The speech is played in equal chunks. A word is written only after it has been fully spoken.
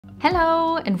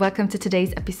Hello and welcome to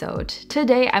today's episode.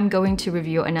 Today I'm going to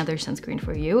review another sunscreen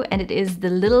for you, and it is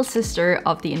the little sister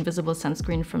of the invisible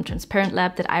sunscreen from Transparent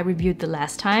Lab that I reviewed the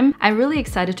last time. I'm really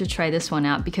excited to try this one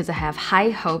out because I have high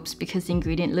hopes because the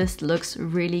ingredient list looks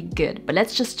really good. But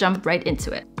let's just jump right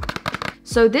into it.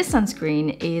 So this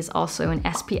sunscreen is also an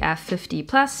SPF 50+,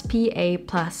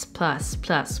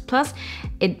 PA+++++.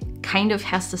 It kind of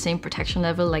has the same protection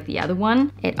level like the other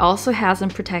one. It also has some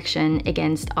protection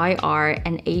against IR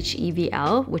and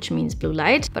HEVL, which means blue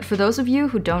light. But for those of you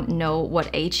who don't know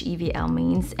what HEVL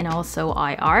means and also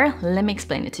IR, let me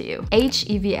explain it to you.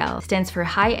 HEVL stands for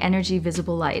high energy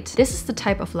visible light. This is the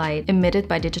type of light emitted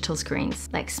by digital screens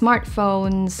like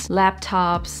smartphones,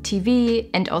 laptops, TV,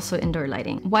 and also indoor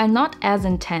lighting. While not as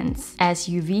intense as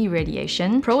UV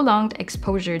radiation, prolonged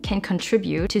exposure can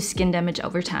contribute to skin damage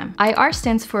over time. IR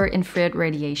stands for infrared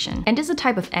radiation and is a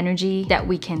type of energy that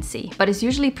we can see, but is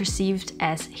usually perceived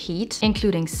as heat,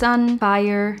 including sun,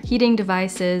 fire, heating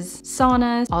devices,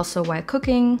 saunas, also while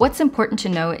cooking. What's important to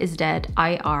know is that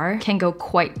IR can go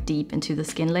quite deep into the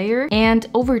skin layer, and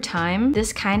over time,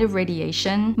 this kind of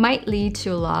radiation might lead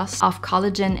to a loss of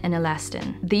collagen and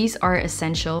elastin. These are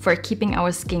essential for keeping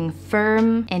our skin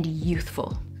firm and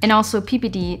youthful. And also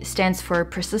PPD stands for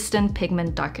persistent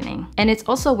pigment darkening. And it's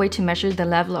also a way to measure the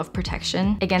level of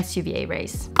protection against UVA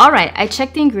rays. Alright, I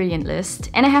checked the ingredient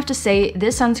list and I have to say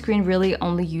this sunscreen really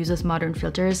only uses modern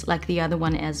filters like the other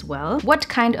one as well. What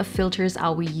kind of filters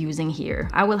are we using here?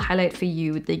 I will highlight for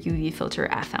you the UV filter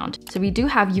I found. So we do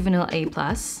have Juvenil A+,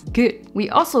 good.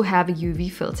 We also have a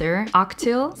UV filter,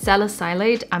 Octyl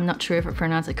Salicylate. I'm not sure if I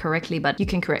pronounced it correctly, but you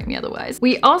can correct me otherwise.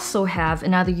 We also have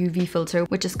another UV filter,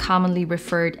 which is commonly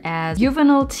referred as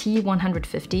Juvenil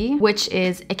T150, which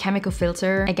is a chemical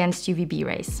filter against UVB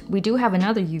rays. We do have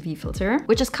another UV filter,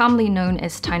 which is commonly known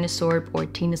as Tinosorb or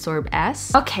Tinosorb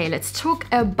S. Okay, let's talk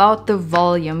about the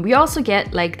volume. We also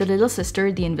get like the little sister,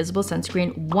 the invisible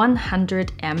sunscreen,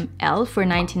 100 ml for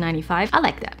 $19.95. I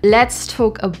like that. Let's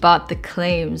talk about the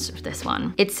claims of this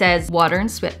one. It says water and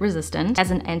sweat resistant,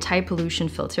 as an anti-pollution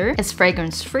filter, is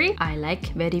fragrance free. I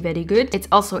like, very good. It's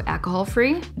also alcohol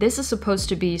free. This is supposed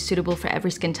to be suitable for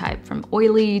every skin type, from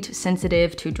oily to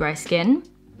sensitive to dry skin.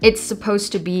 It's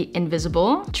supposed to be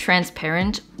invisible,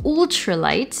 transparent,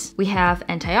 ultralight. We have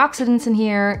antioxidants in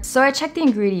here. So I checked the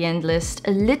ingredient list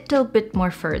a little bit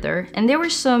more further, and there were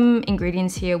some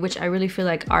ingredients here which I really feel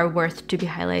like are worth to be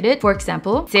highlighted. For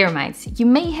example, ceramides. You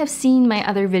may have seen my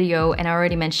other video and I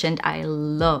already mentioned I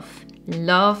love,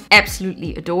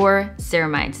 absolutely adore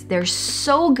ceramides. They're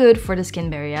so good for the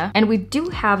skin barrier, and we do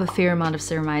have a fair amount of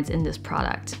ceramides in this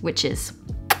product, which is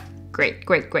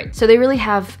great. So they really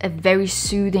have a very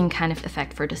soothing kind of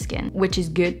effect for the skin, which is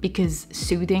good because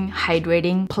soothing,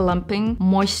 hydrating, plumping,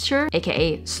 moisture,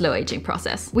 aka slow aging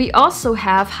process. We also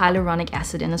have hyaluronic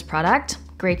acid in this product.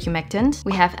 Great humectant.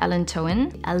 We have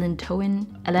allantoin,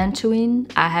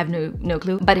 I have no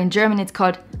clue, but in German it's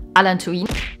called allantoin.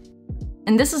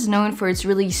 And this is known for its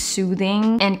really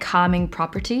soothing and calming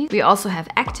properties. We also have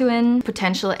actoin,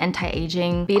 potential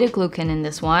anti-aging, beta-glucan in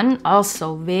this one,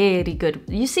 also very good.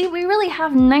 You see, we really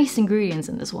have nice ingredients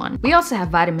in this one. We also have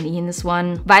vitamin E in this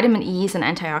one. Vitamin E is an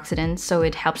antioxidant, so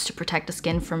it helps to protect the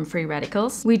skin from free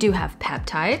radicals. We do have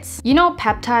peptides. You know,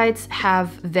 peptides have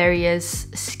various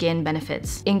skin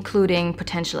benefits, including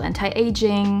potential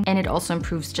anti-aging, and it also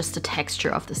improves just the texture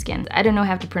of the skin. I don't know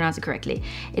how to pronounce it correctly.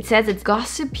 It says it's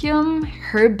Gossypium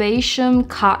herbaceum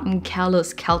cotton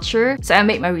callus culture. So I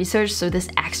made my research, so this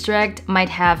extract might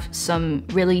have some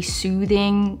really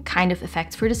soothing kind of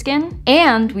effects for the skin.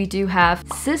 And we do have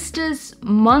Cistus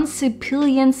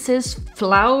municipaliensis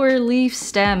flower leaf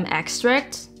stem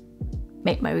extract.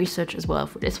 Made my research as well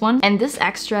for this one. And this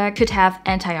extract could have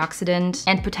antioxidant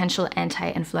and potential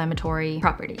anti-inflammatory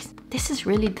properties. This is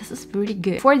really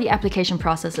good. For the application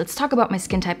process, let's talk about my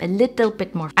skin type a little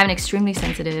bit more. I'm an extremely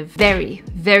sensitive, very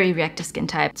reactive skin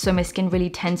type. So my skin really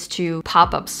tends to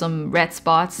pop up some red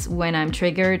spots when I'm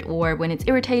triggered or when it's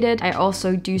irritated. I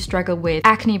also do struggle with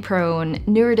acne prone,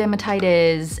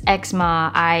 neurodermatitis,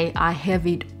 eczema. I have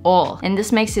it all. And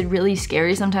this makes it really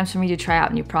scary sometimes for me to try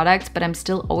out new products, but I'm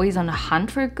still always on the hunt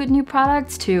for good new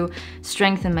products to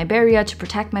strengthen my barrier, to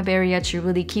protect my barrier, to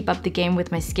really keep up the game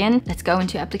with my skin. Let's go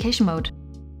into application mode.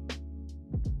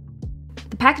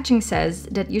 The packaging says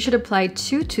that you should apply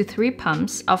 2 to 3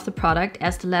 pumps of the product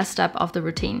as the last step of the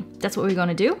routine. That's what we're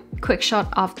gonna do. Quick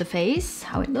shot of the face,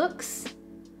 how it looks.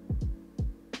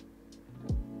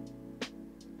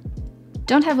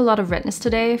 Don't have a lot of redness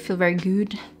today, feel very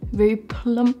good, very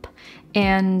plump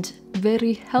and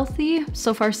very healthy.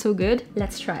 So far so good.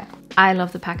 Let's try it. I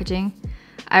love the packaging.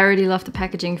 I already love the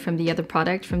packaging from the other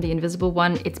product, from the invisible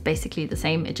one. It's basically the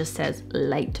same. It just says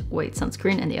lightweight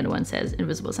sunscreen and the other one says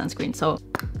invisible sunscreen. So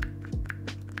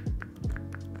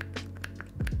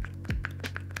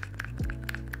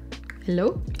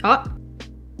hello? Oh.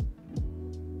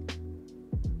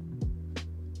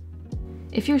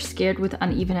 If you're scared with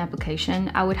uneven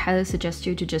application, I would highly suggest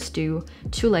you to just do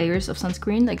 2 layers of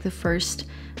sunscreen, like the first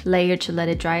layer to let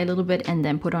it dry a little bit and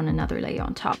then put on another layer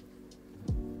on top.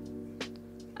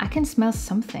 I can smell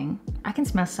something.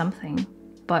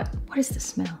 But what is this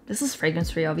smell? This is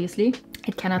fragrance free, obviously.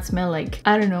 It cannot smell like,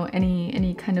 I don't know,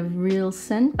 any kind of real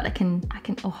scent, but I can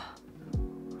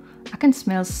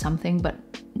smell something, but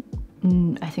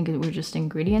I think it were just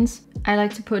ingredients. I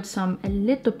like to put a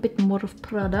little bit more of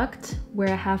product where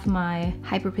I have my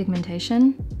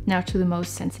hyperpigmentation. Now to the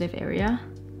most sensitive area,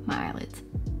 my eyelids.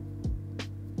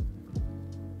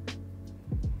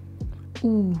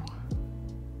 Ooh.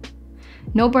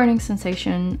 No burning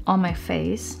sensation on my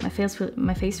face. My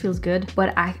face feels good,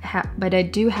 but I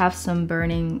do have some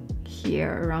burning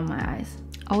here around my eyes.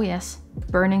 Oh yes,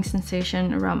 burning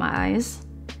sensation around my eyes.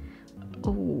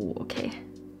 Oh, okay.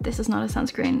 This is not a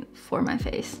sunscreen for my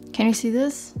face. Can you see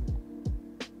this?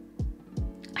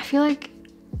 I feel like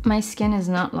my skin is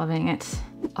not loving it.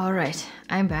 All right,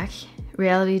 I'm back.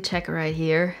 Reality check right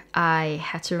here. I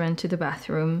had to run to the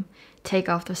bathroom, take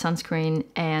off the sunscreen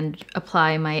and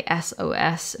apply my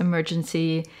SOS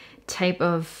emergency type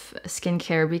of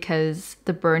skincare because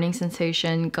the burning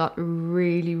sensation got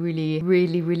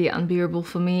really unbearable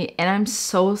for me, and I'm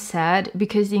so sad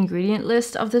because the ingredient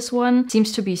list of this one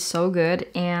seems to be so good,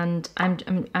 and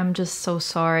I'm just so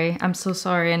sorry. I'm so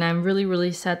sorry, and I'm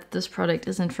really sad that this product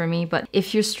isn't for me. But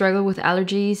if you struggle with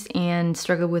allergies and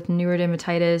struggle with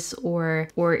neurodermatitis, or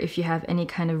if you have any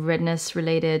kind of redness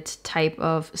related type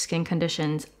of skin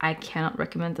conditions, I cannot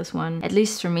recommend this one, at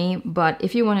least for me. But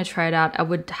if you want to try it out, I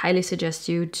would highly suggest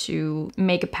you to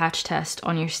make a patch test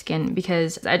on your skin,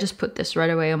 because I just put this right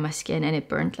away on my skin and it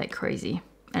burned like crazy.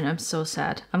 And I'm so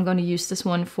sad. I'm going to use this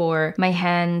one for my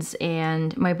hands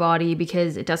and my body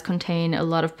because it does contain a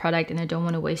lot of product and I don't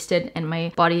want to waste it, and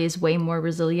my body is way more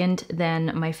resilient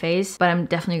than my face. But I'm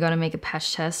definitely going to make a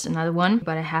patch test, another one,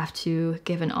 but I have to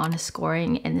give an honest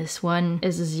scoring, and this one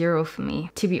is a 0 for me.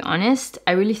 To be honest,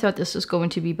 I really thought this was going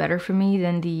to be better for me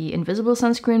than the invisible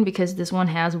sunscreen because this one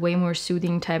has way more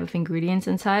soothing type of ingredients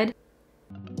inside.